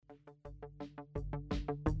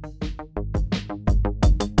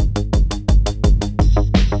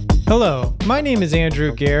Hello, my name is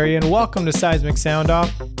Andrew Gary, and welcome to Seismic Soundoff,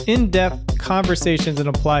 in-depth conversations in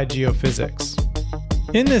applied geophysics.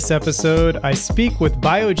 In this episode, I speak with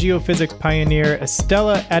biogeophysics pioneer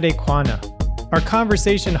Estela Adekwana. Our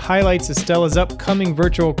conversation highlights Estela's upcoming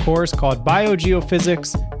virtual course called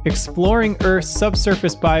Biogeophysics: Exploring Earth's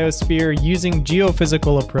Subsurface Biosphere Using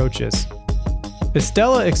Geophysical Approaches.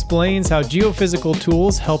 Estela explains how geophysical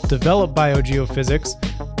tools help develop biogeophysics,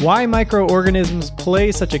 why microorganisms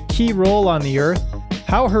play such a key role on the Earth,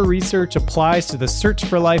 how her research applies to the search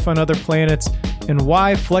for life on other planets, and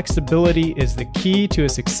why flexibility is the key to a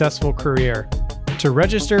successful career. To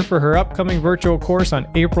register for her upcoming virtual course on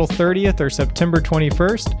April 30th or September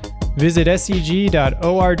 21st, visit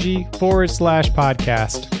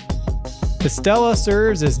scg.org/podcast. Estela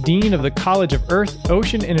serves as Dean of the College of Earth,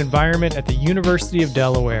 Ocean, and Environment at the University of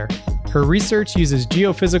Delaware. Her research uses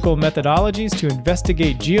geophysical methodologies to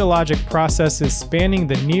investigate geologic processes spanning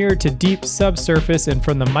the near to deep subsurface and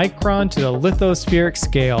from the micron to the lithospheric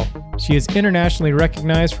scale. She is internationally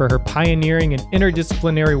recognized for her pioneering and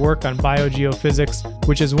interdisciplinary work on biogeophysics,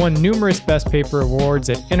 which has won numerous Best Paper awards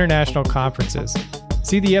at international conferences.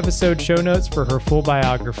 See the episode show notes for her full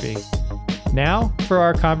biography. Now for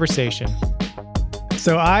our conversation.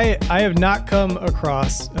 So I have not come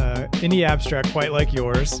across any abstract quite like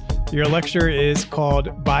yours. Your lecture is called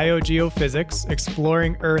Biogeophysics: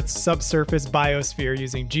 Exploring Earth's Subsurface Biosphere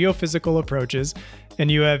Using Geophysical Approaches, and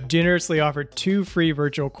you have generously offered 2 free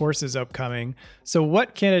virtual courses upcoming. So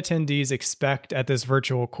what can attendees expect at this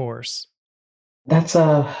virtual course? That's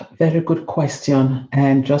a very good question.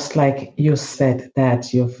 And just like you said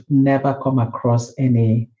that you've never come across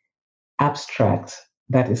any abstract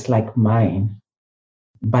that is like mine,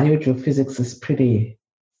 biogeophysics is pretty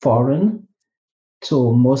foreign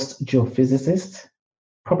to most geophysicists.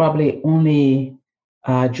 Probably only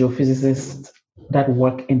geophysicists that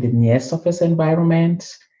work in the near surface environment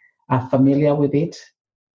are familiar with it,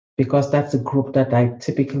 because that's the group that I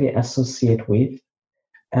typically associate with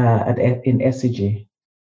in SCG.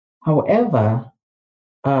 However,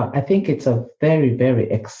 I think it's a very, very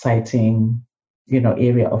exciting,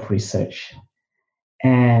 area of research.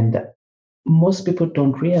 And most people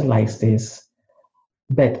don't realize this,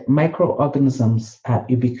 but microorganisms are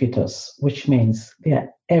ubiquitous, which means they are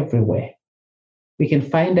everywhere. We can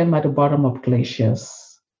find them at the bottom of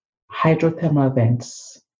glaciers, hydrothermal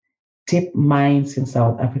vents, deep mines in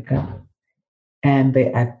South Africa, and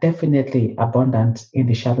they are definitely abundant in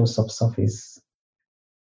the shallow subsurface.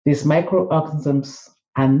 These microorganisms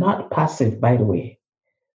are not passive, by the way,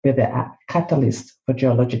 but they are catalysts for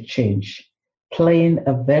geologic change, playing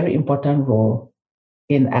a very important role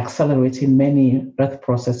in accelerating many Earth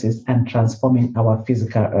processes and transforming our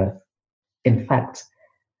physical Earth. In fact,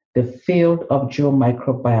 the field of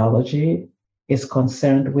geomicrobiology is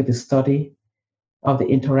concerned with the study of the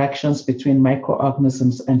interactions between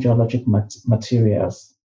microorganisms and geologic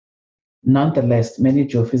materials. Nonetheless, many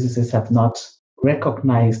geophysicists have not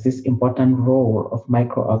recognized this important role of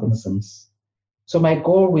microorganisms. So my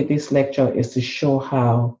goal with this lecture is to show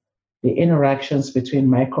how the interactions between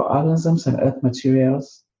microorganisms and Earth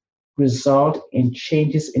materials result in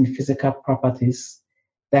changes in physical properties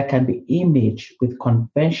that can be imaged with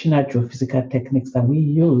conventional geophysical techniques that we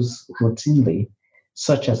use routinely,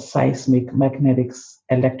 such as seismic, magnetics,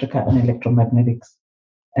 electrical and electromagnetics,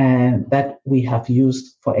 and that we have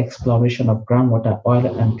used for exploration of groundwater,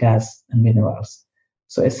 oil and gas, and minerals.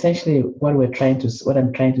 So essentially, what I'm trying to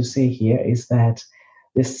say here is that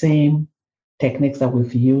the same techniques that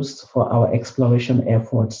we've used for our exploration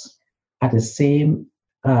efforts are the same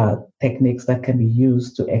techniques that can be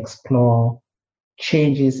used to explore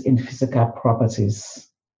changes in physical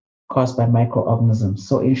properties caused by microorganisms.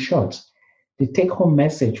 So in short, the take-home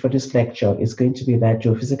message for this lecture is going to be that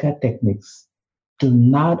geophysical techniques do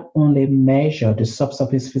not only measure the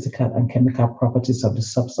subsurface physical and chemical properties of the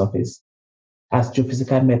subsurface, as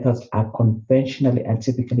geophysical methods are conventionally and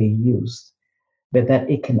typically used, but that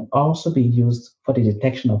it can also be used for the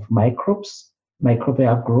detection of microbes,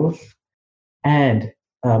 microbial growth, and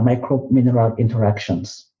micromineral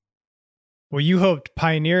interactions. Well, you helped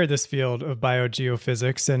pioneer this field of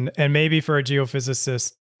biogeophysics, and maybe for a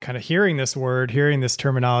geophysicist kind of hearing this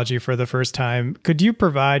terminology for the first time, could you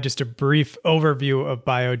provide just a brief overview of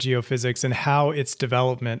biogeophysics and how its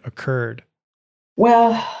development occurred?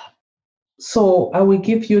 Well, so I will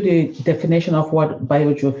give you the definition of what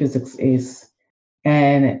biogeophysics is.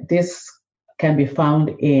 And this can be found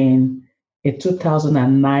in a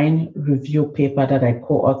 2009 review paper that I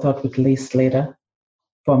co-authored with Lee Slater.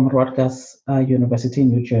 from Rutgers University in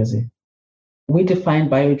New Jersey. We define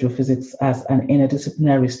biogeophysics as an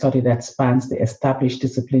interdisciplinary study that spans the established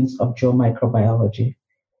disciplines of geomicrobiology,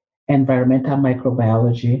 environmental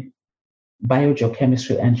microbiology,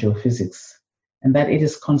 biogeochemistry, and geophysics, and that it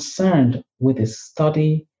is concerned with the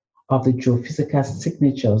study of the geophysical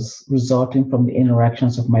signatures resulting from the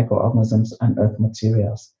interactions of microorganisms and earth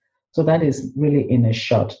materials. So that is really in a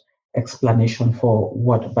short explanation for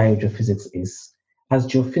what biogeophysics is. As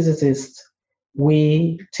geophysicists,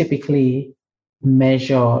 we typically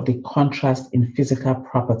measure the contrast in physical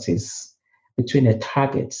properties between a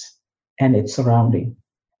target and its surrounding.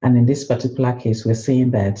 And in this particular case, we're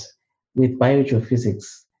saying that with biogeophysics,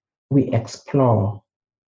 we explore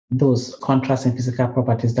those contrast in physical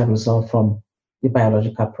properties that result from the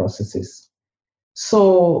biological processes.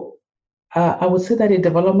 So I would say that the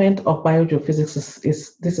development of biogeophysics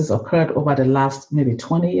this has occurred over the last maybe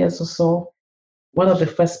 20 years or so. One of the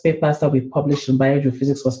first papers that we published in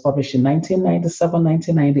biogeophysics was published in 1997,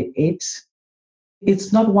 1998.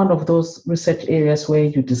 It's not one of those research areas where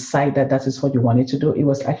you decide that that is what you wanted to do. It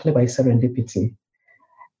was actually by serendipity.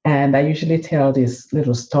 And I usually tell this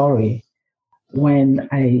little story when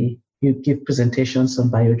you give presentations on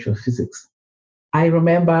biogeophysics. I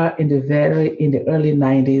remember in the early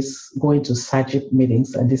 90s going to SAGIP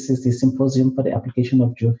meetings, and this is the Symposium for the Application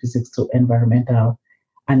of Geophysics to Environmental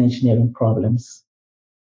and Engineering Problems.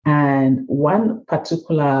 And one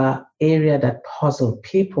particular area that puzzled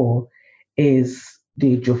people is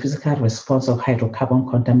the geophysical response of hydrocarbon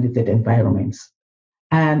contaminated environments.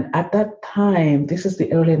 And at that time, this is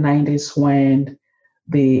the early 90s when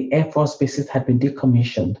the Air Force bases had been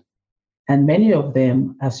decommissioned. And many of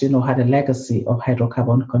them, as you know, had a legacy of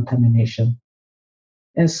hydrocarbon contamination.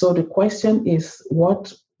 And so the question is,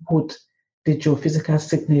 what would the geophysical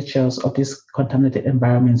signatures of these contaminated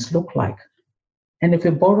environments look like? And if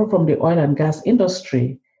we borrow from the oil and gas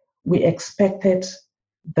industry, we expected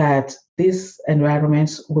that these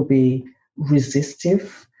environments would be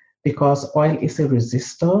resistive because oil is a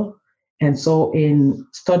resistor. And so in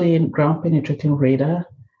studying ground penetrating radar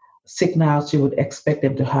signals, you would expect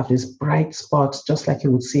them to have these bright spots, just like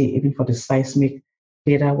you would see even for the seismic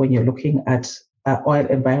data when you're looking at oil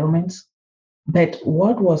environments. But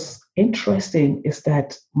what was interesting is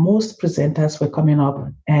that most presenters were coming up,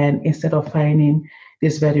 and instead of finding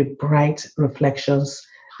these very bright reflections,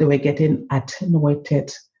 they were getting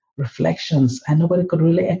attenuated reflections, and nobody could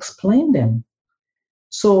really explain them.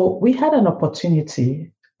 So we had an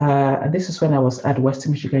opportunity, and this is when I was at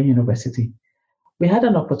Western Michigan University. We had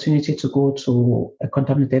an opportunity to go to a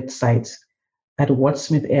contaminated site at Ward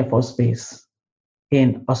Smith Air Force Base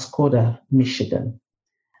in Oscoda, Michigan.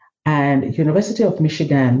 And University of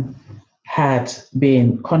Michigan had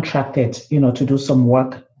been contracted, to do some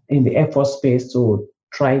work in the Air Force Base to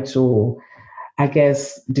try to,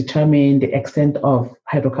 determine the extent of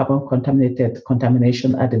hydrocarbon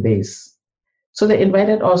contamination at the base. So they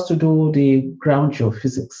invited us to do the ground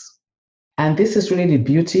geophysics. And this is really the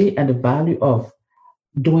beauty and the value of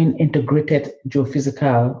doing integrated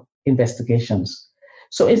geophysical investigations.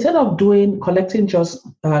 So instead of collecting just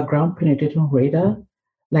ground penetrating radar,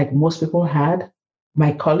 like most people had,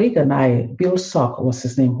 my colleague and I, Bill Sock was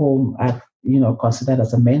his name, whom I've considered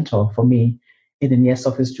as a mentor for me in the near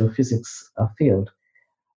surface geophysics field.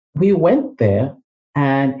 We went there,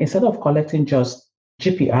 and instead of collecting just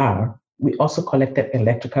GPR, we also collected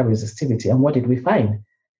electrical resistivity. And what did we find?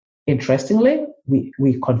 Interestingly,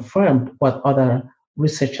 we confirmed what other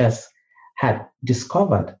researchers had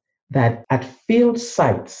discovered, that at field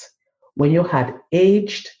sites, when you had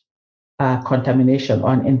aged contamination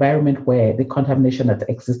or an environment where the contamination had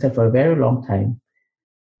existed for a very long time,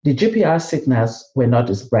 the GPR signals were not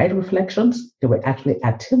as bright reflections, they were actually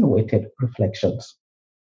attenuated reflections.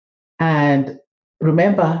 And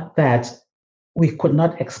remember that we could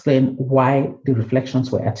not explain why the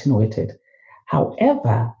reflections were attenuated.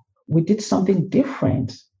 However, we did something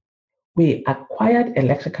different. We acquired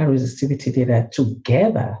electrical resistivity data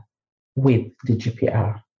together with the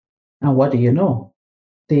GPR. And what do you know?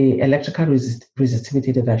 The electrical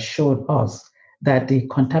resistivity data showed us that the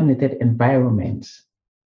contaminated environment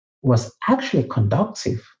was actually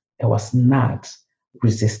conductive. It was not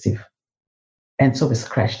resistive. And so we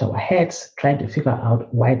scratched our heads trying to figure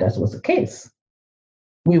out why that was the case.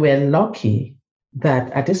 We were lucky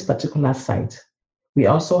that at this particular site, we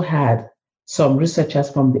also had some researchers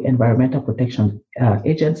from the Environmental Protection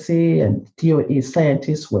Agency and DOE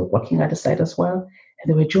scientists were working at the site as well, and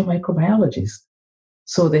they were geomicrobiologists.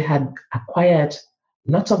 So they had acquired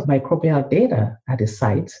lots of microbial data at the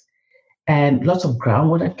site and lots of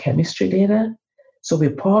groundwater chemistry data. So we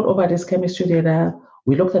poured over this chemistry data,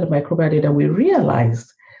 we looked at the microbial data, we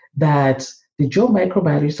realized that the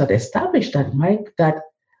geomicrobiologists had established or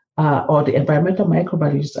the environmental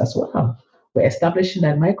microbiologists as well, were establishing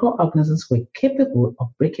that microorganisms were capable of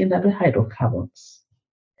breaking down the hydrocarbons.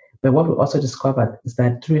 But what we also discovered is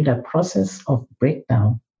that during that process of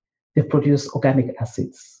breakdown, they produce organic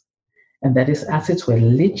acids. And that these acids were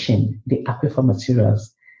leaching the aquifer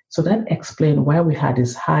materials. So that explained why we had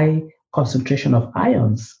this high concentration of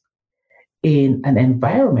ions in an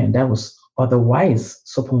environment that was otherwise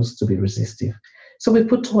supposed to be resistive. So we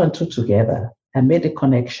put two and two together and made the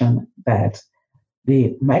connection that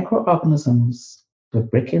the microorganisms were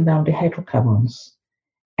breaking down the hydrocarbons,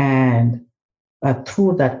 and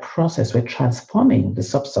through that process, we're transforming the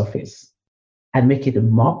subsurface and making it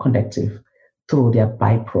more conductive through their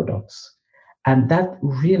byproducts. And that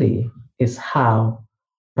really is how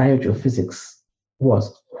biogeophysics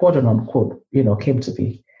was, quote unquote, came to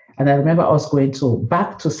be. And I remember us going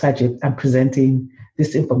back to Sajid and presenting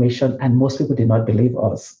this information, and most people did not believe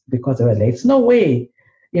us because they were like, "It's no way,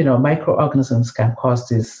 microorganisms can cause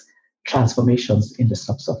these transformations in the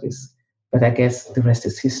subsurface." But I guess the rest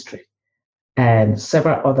is history. And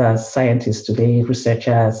several other scientists today,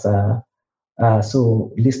 researchers,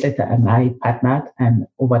 so Lislater and I partnered, and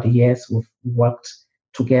over the years we've worked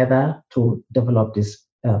together to develop this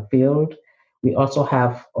field. We also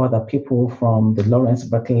have other people from the Lawrence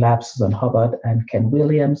Berkeley Lab, Susan Hubbard and Ken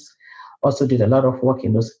Williams, also did a lot of work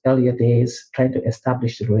in those earlier days trying to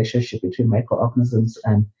establish the relationship between microorganisms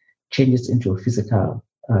and changes in geophysical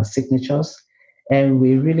signatures. And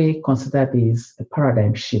we really consider this a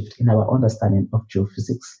paradigm shift in our understanding of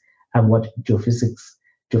geophysics and what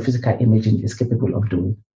geophysical imaging is capable of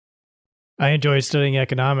doing. I enjoyed studying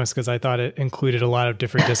economics because I thought it included a lot of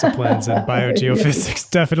different disciplines, and biogeophysics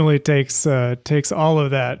definitely takes all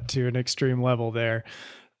of that to an extreme level there.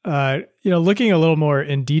 Looking a little more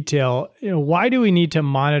in detail, why do we need to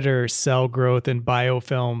monitor cell growth and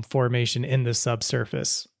biofilm formation in the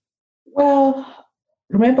subsurface? Well,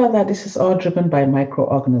 remember that this is all driven by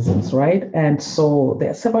microorganisms, right? And so there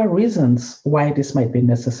are several reasons why this might be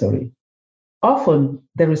necessary. Often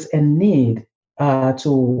there is a need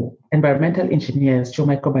to environmental engineers,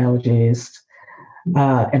 geomicrobiologists,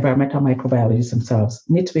 environmental microbiologists themselves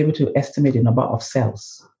need to be able to estimate the number of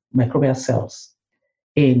cells, microbial cells,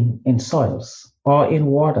 in soils or in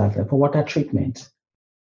water, for water treatment.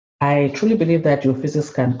 I truly believe that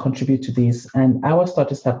geophysics can contribute to this, and our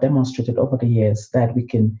studies have demonstrated over the years that we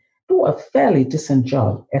can do a fairly decent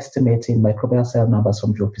job estimating microbial cell numbers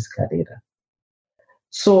from geophysical data.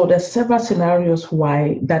 So there's several scenarios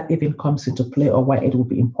why that even comes into play or why it will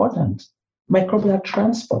be important. Microbial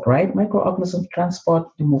transport, right? Microorganisms transport,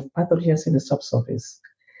 they move pathogens in the subsurface.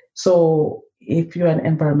 So if you're an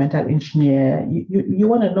environmental engineer, you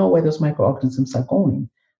want to know where those microorganisms are going.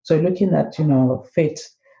 So you're looking at, fit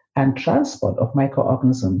and transport of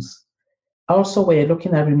microorganisms. Also, we're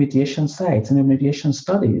looking at remediation sites and remediation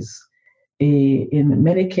studies. In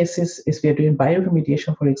many cases, if we're doing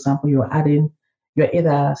bioremediation, for example, you're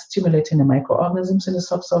either stimulating the microorganisms in the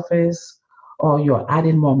subsurface, or you're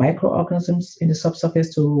adding more microorganisms in the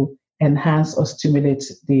subsurface to enhance or stimulate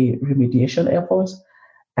the remediation efforts.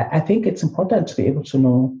 I think it's important to be able to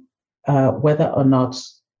know whether or not,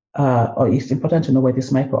 or it's important to know where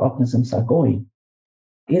these microorganisms are going.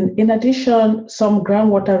 In addition, some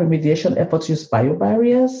groundwater remediation efforts use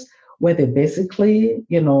biobarriers, where they basically,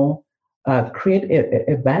 create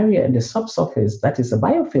a barrier in the subsurface that is a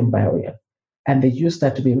biofilm barrier. And they use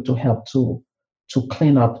that to be able to help to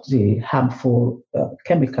clean up the harmful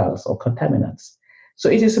chemicals or contaminants. So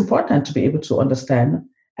it is important to be able to understand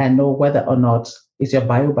and know whether or not is your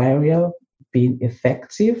biobarrier being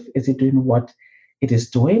effective? Is it doing what it is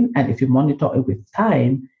doing? And if you monitor it with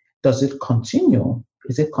time, does it continue?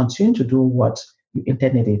 Is it continuing to do what you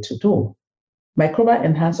intended it to do? Microbial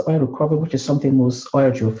enhanced oil recovery, which is something most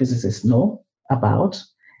oil geophysicists know about,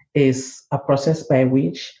 is a process by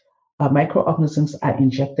which microorganisms are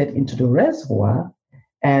injected into the reservoir,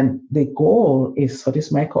 and the goal is for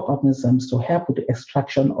these microorganisms to help with the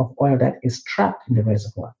extraction of oil that is trapped in the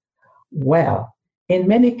reservoir. Well, in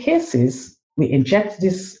many cases, we inject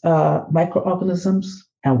these microorganisms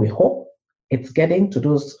and we hope it's getting to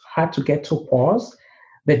those hard to get to pores,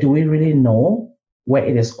 but do we really know where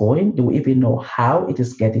it is going? Do we even know how it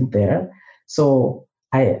is getting there? So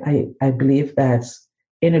I believe that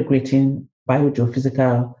integrating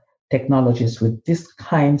biogeophysical technologies with these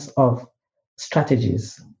kinds of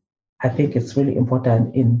strategies, I think it's really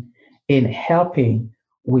important in helping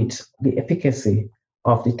with the efficacy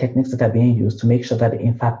of the techniques that are being used to make sure that they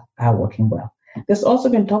in fact are working well. There's also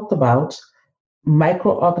been talked about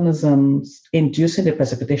microorganisms inducing the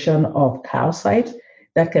precipitation of calcite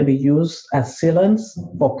that can be used as sealants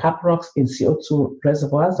for caprox in CO2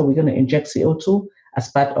 reservoirs. So we're going to inject CO2 as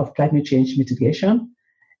part of climate change mitigation.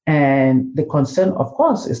 And the concern, of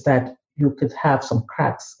course, is that you could have some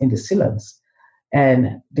cracks in the sealants.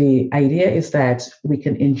 And the idea is that we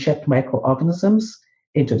can inject microorganisms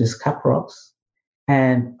into these caprox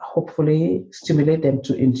and hopefully stimulate them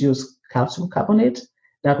to induce calcium carbonate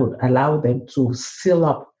that would allow them to seal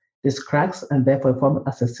up these cracks and therefore form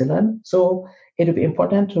as a sealant. So it would be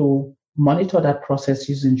important to monitor that process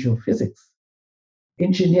using geophysics.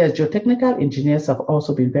 Engineers, geotechnical engineers have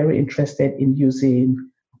also been very interested in using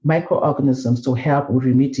microorganisms to help with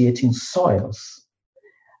remediating soils,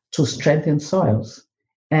 to strengthen soils.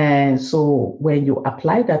 And so when you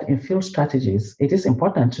apply that in field strategies, it is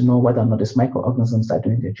important to know whether or not these microorganisms are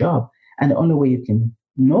doing their job. And the only way you can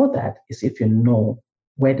know that is if you know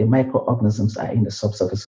where the microorganisms are in the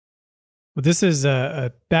subsurface. Well, this is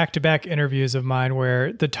a back-to-back interviews of mine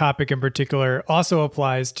where the topic in particular also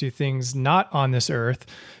applies to things not on this earth.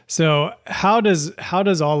 So how does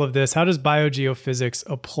all of this, how does biogeophysics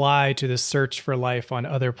apply to the search for life on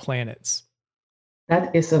other planets?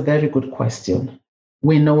 That is a very good question.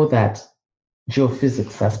 We know that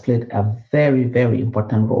geophysics has played a very, very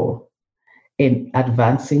important role in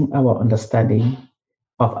advancing our understanding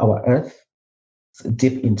of our Earth's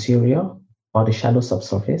deep interior or the shallow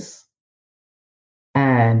subsurface.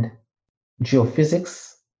 And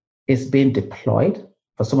geophysics is being deployed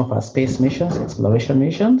for some of our space missions, exploration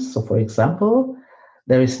missions. So, for example,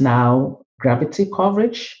 there is now gravity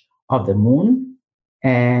coverage of the moon.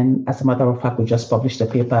 And as a matter of fact, we just published a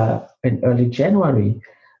paper in early January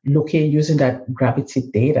using that gravity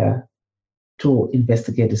data to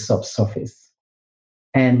investigate the subsurface.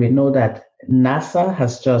 And we know that NASA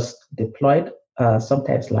has just deployed,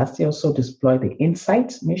 sometimes last year or so, deployed the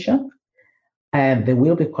InSight mission. And they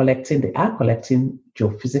are collecting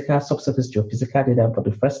subsurface geophysical data for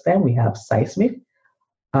the first time. We have seismic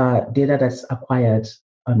data that's acquired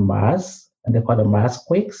on Mars, and they call them Mars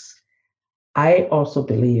quakes. I also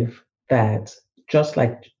believe that just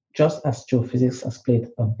as geophysics has played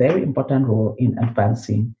a very important role in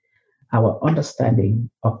advancing our understanding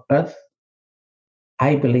of Earth,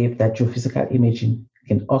 I believe that geophysical imaging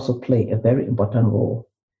can also play a very important role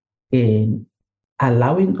in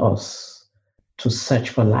allowing us to search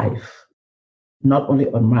for life, not only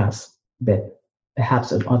on Mars, but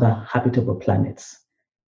perhaps on other habitable planets.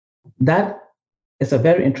 That is a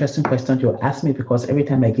very interesting question you ask me, because every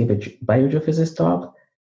time I give a biogeophysics talk,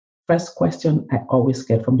 first question I always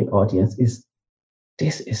get from the audience is,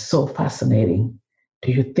 this is so fascinating.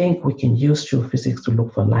 Do you think we can use geophysics to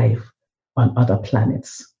look for life on other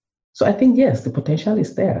planets? So I think, yes, the potential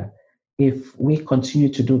is there. If we continue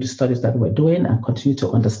to do the studies that we're doing and continue to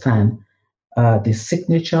understand the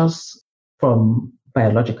signatures from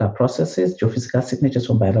biological processes, geophysical signatures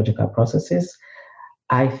from biological processes,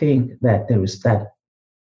 I think that there is that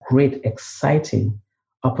great, exciting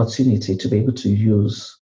opportunity to be able to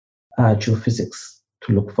use geophysics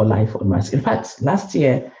to look for life on Mars. In fact, last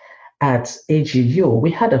year at AGU,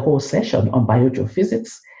 we had a whole session on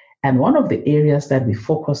biogeophysics, and one of the areas that we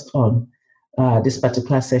focused on this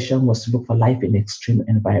particular session was to look for life in extreme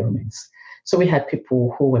environments. So we had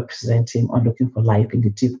people who were presenting on looking for life in the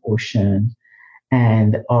deep ocean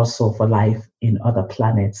and also for life in other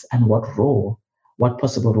planets and what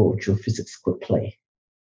possible role geophysics could play.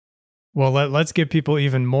 Well, let's get people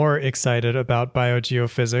even more excited about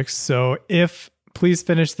biogeophysics. So please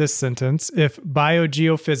finish this sentence. If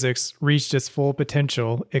biogeophysics reached its full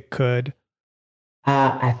potential, it could.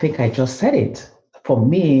 I think I just said it. For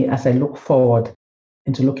me, as I look forward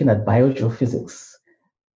into looking at biogeophysics,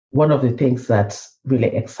 one of the things that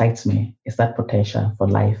really excites me is that potential for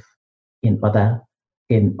life in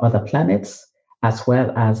other planets, as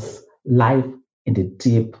well as life in the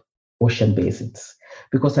deep ocean basins,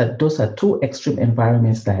 because those are two extreme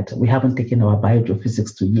environments that we haven't taken our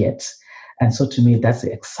biogeophysics to yet. And so to me, that's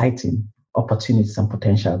the exciting opportunities and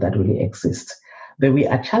potential that really exist. But we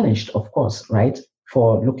are challenged, of course, right,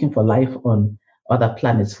 for looking for life on other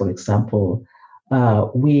planets, for example.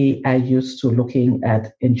 We are used to looking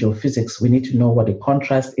at, in geophysics, we need to know what the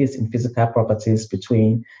contrast is in physical properties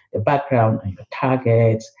between the background and your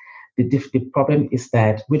target. The problem is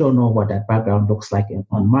that we don't know what that background looks like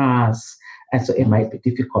on Mars, and so it might be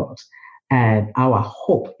difficult. And our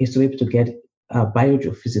hope is to be able to get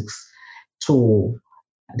biogeophysics to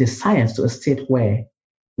the science to a state where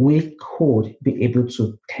we could be able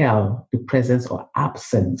to tell the presence or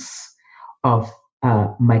absence of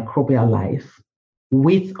microbial life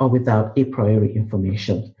with or without a priori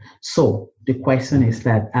information. So the question is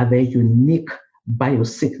that, are there unique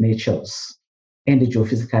biosignatures in the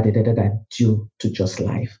geophysical data that are due to just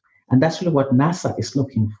life? And that's really what NASA is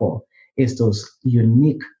looking for, is those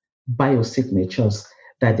unique biosignatures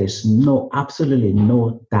that there's absolutely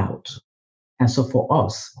no doubt. And so for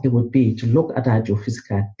us, it would be to look at our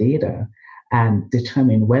geophysical data and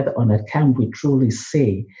determine whether or not can we truly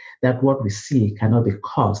say that what we see cannot be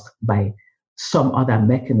caused by some other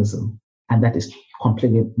mechanism, and that is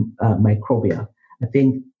completely microbial. I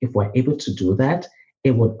think if we're able to do that,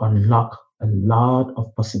 it would unlock a lot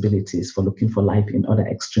of possibilities for looking for life in other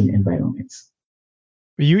extreme environments.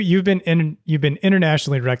 You've been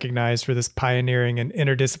internationally recognized for this pioneering and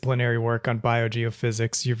interdisciplinary work on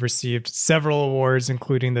biogeophysics. You've received several awards,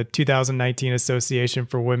 including the 2019 Association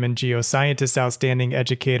for Women Geoscientists Outstanding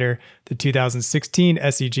Educator, the 2016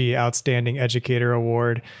 SEG Outstanding Educator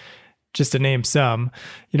Award, just to name some.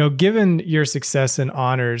 Given your success and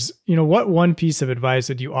honors, what one piece of advice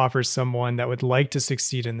would you offer someone that would like to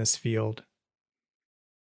succeed in this field?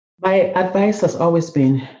 My advice has always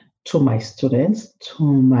been to my students, to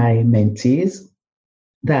my mentees,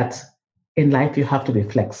 that in life you have to be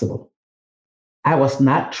flexible. I was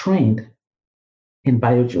not trained in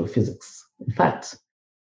biogeophysics. In fact,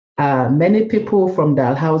 many people from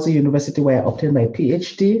Dalhousie University, where I obtained my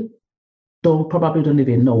PhD, probably don't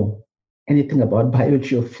even know anything about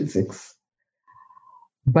biogeophysics.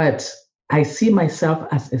 But I see myself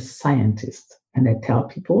as a scientist, and I tell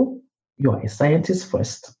people, you are a scientist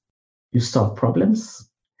first. You solve problems.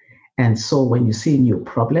 And so when you see new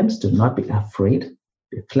problems, do not be afraid,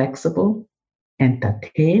 be flexible,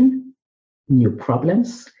 entertain new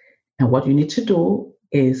problems. And what you need to do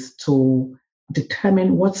is to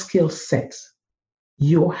determine what skill sets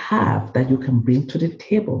you have that you can bring to the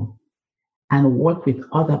table and work with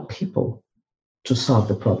other people to solve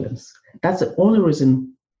the problems. That's the only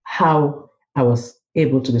reason how I was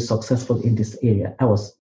able to be successful in this area. I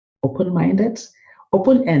was open-minded,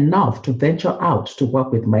 open enough to venture out to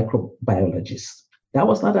work with microbiologists. That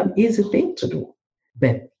was not an easy thing to do,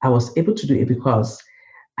 but I was able to do it because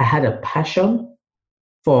I had a passion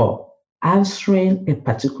for answering a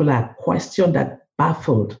particular question that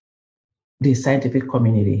baffled the scientific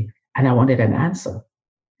community, and I wanted an answer.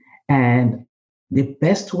 And the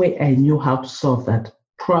best way I knew how to solve that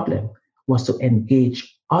problem was to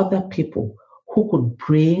engage other people who could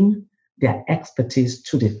bring their expertise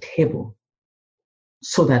to the table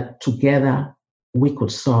so that together we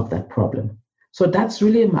could solve that problem. So that's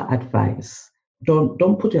really my advice.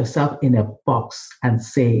 Don't put yourself in a box and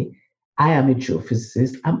say, I am a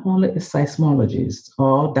geophysicist, I'm only a seismologist,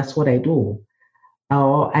 or that's what I do,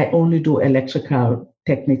 or I only do electrical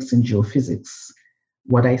techniques in geophysics.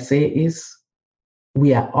 What I say is,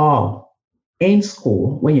 we are all in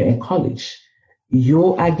school. When you're in college,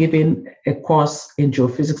 you are given a course in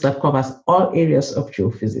geophysics that covers all areas of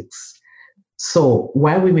geophysics. So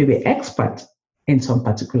while we may be expert in some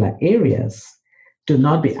particular areas, do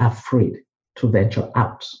not be afraid to venture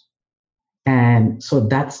out. And so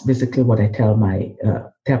that's basically what I tell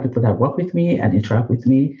people that work with me and interact with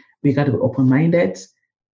me. We got to be open-minded.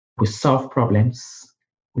 We solve problems.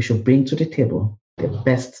 We should bring to the table the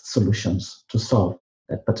best solutions to solve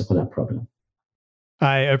that particular problem.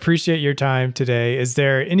 I appreciate your time today. Is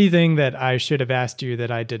there anything that I should have asked you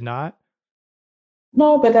that I did not?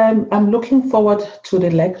 No, but I'm looking forward to the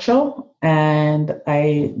lecture, and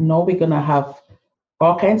I know we're going to have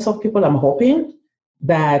all kinds of people. I'm hoping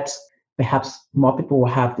that perhaps more people will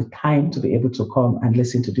have the time to be able to come and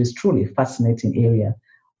listen to this truly fascinating area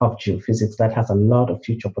of geophysics that has a lot of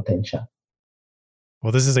future potential.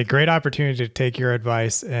 Well, this is a great opportunity to take your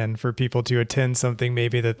advice and for people to attend something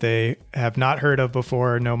maybe that they have not heard of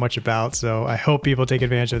before or know much about. So I hope people take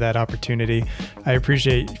advantage of that opportunity. I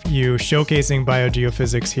appreciate you showcasing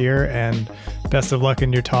biogeophysics here, and best of luck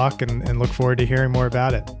in your talk, and look forward to hearing more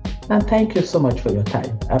about it. And thank you so much for your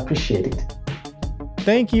time. I appreciate it.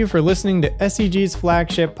 Thank you for listening to SEG's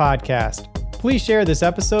flagship podcast. Please share this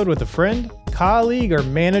episode with a friend, colleague, or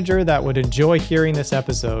manager that would enjoy hearing this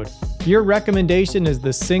episode. Your recommendation is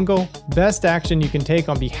the single best action you can take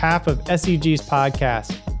on behalf of SEG's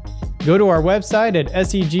podcast. Go to our website at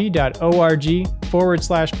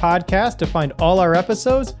seg.org/podcast to find all our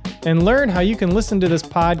episodes and learn how you can listen to this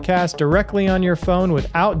podcast directly on your phone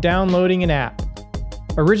without downloading an app.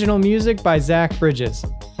 Original music by Zach Bridges.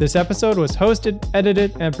 This episode was hosted,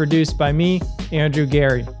 edited, and produced by me, Andrew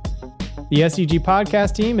Gary. The SEG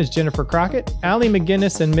podcast team is Jennifer Crockett, Allie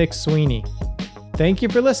McGinnis, and Mick Sweeney. Thank you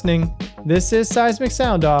for listening. This is Seismic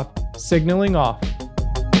Sound Off, signaling off.